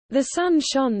The sun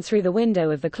shone through the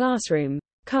window of the classroom,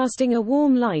 casting a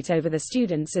warm light over the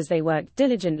students as they worked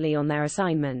diligently on their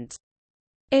assignment.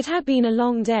 It had been a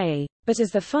long day, but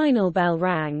as the final bell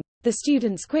rang, the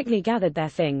students quickly gathered their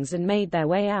things and made their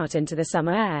way out into the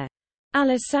summer air.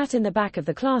 Alice sat in the back of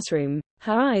the classroom,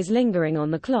 her eyes lingering on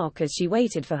the clock as she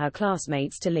waited for her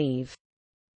classmates to leave.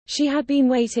 She had been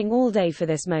waiting all day for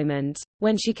this moment,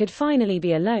 when she could finally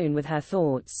be alone with her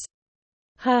thoughts.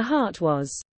 Her heart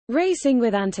was racing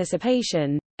with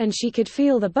anticipation, and she could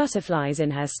feel the butterflies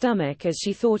in her stomach as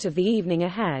she thought of the evening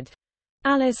ahead.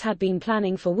 Alice had been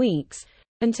planning for weeks,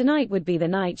 and tonight would be the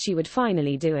night she would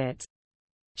finally do it.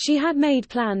 She had made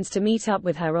plans to meet up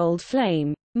with her old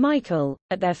flame, Michael,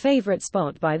 at their favorite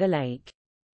spot by the lake.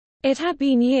 It had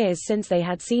been years since they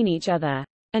had seen each other,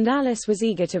 and Alice was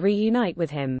eager to reunite with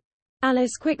him.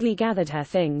 Alice quickly gathered her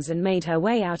things and made her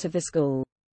way out of the school.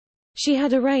 She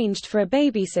had arranged for a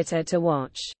babysitter to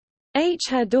watch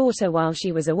her daughter while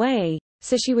she was away,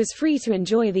 so she was free to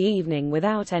enjoy the evening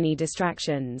without any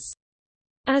distractions.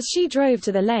 As she drove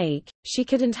to the lake, she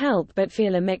couldn't help but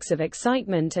feel a mix of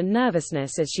excitement and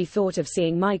nervousness as she thought of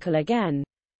seeing Michael again.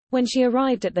 When she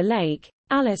arrived at the lake,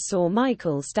 Alice saw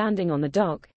Michael standing on the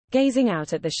dock, gazing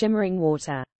out at the shimmering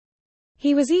water.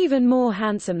 He was even more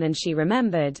handsome than she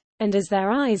remembered, and as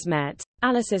their eyes met,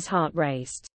 Alice's heart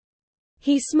raced.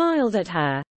 He smiled at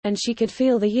her, and she could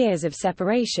feel the years of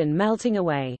separation melting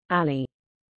away. Alice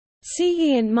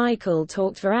and Michael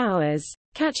talked for hours,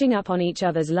 catching up on each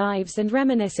other's lives and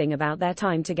reminiscing about their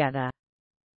time together.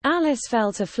 Alice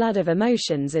felt a flood of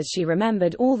emotions as she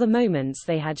remembered all the moments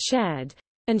they had shared,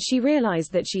 and she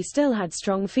realized that she still had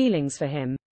strong feelings for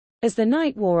him. As the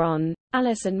night wore on,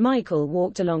 Alice and Michael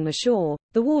walked along the shore,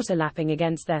 the water lapping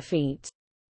against their feet.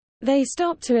 They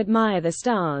stopped to admire the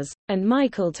stars, and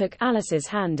Michael took Alice's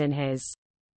hand in his.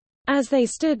 As they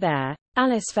stood there,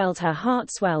 Alice felt her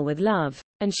heart swell with love,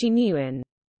 and she knew in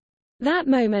that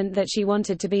moment that she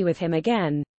wanted to be with him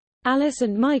again. Alice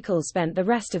and Michael spent the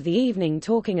rest of the evening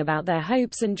talking about their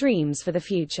hopes and dreams for the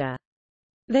future.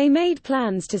 They made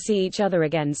plans to see each other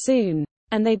again soon,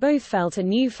 and they both felt a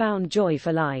newfound joy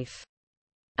for life.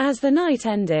 As the night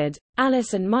ended,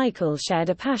 Alice and Michael shared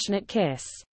a passionate kiss,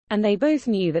 and they both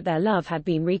knew that their love had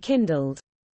been rekindled.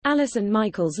 Alice and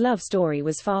Michael's love story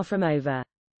was far from over.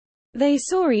 They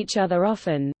saw each other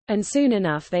often, and soon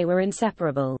enough they were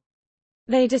inseparable.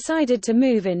 They decided to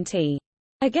move in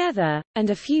together, and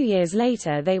a few years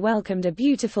later they welcomed a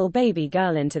beautiful baby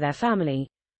girl into their family.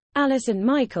 Alice and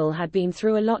Michael had been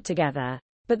through a lot together,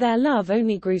 but their love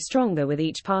only grew stronger with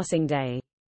each passing day.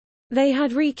 They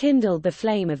had rekindled the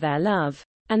flame of their love,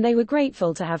 and they were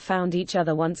grateful to have found each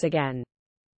other once again.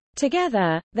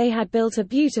 Together, they had built a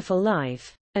beautiful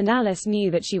life, and Alice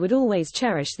knew that she would always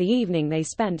cherish the evening they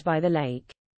spent by the lake.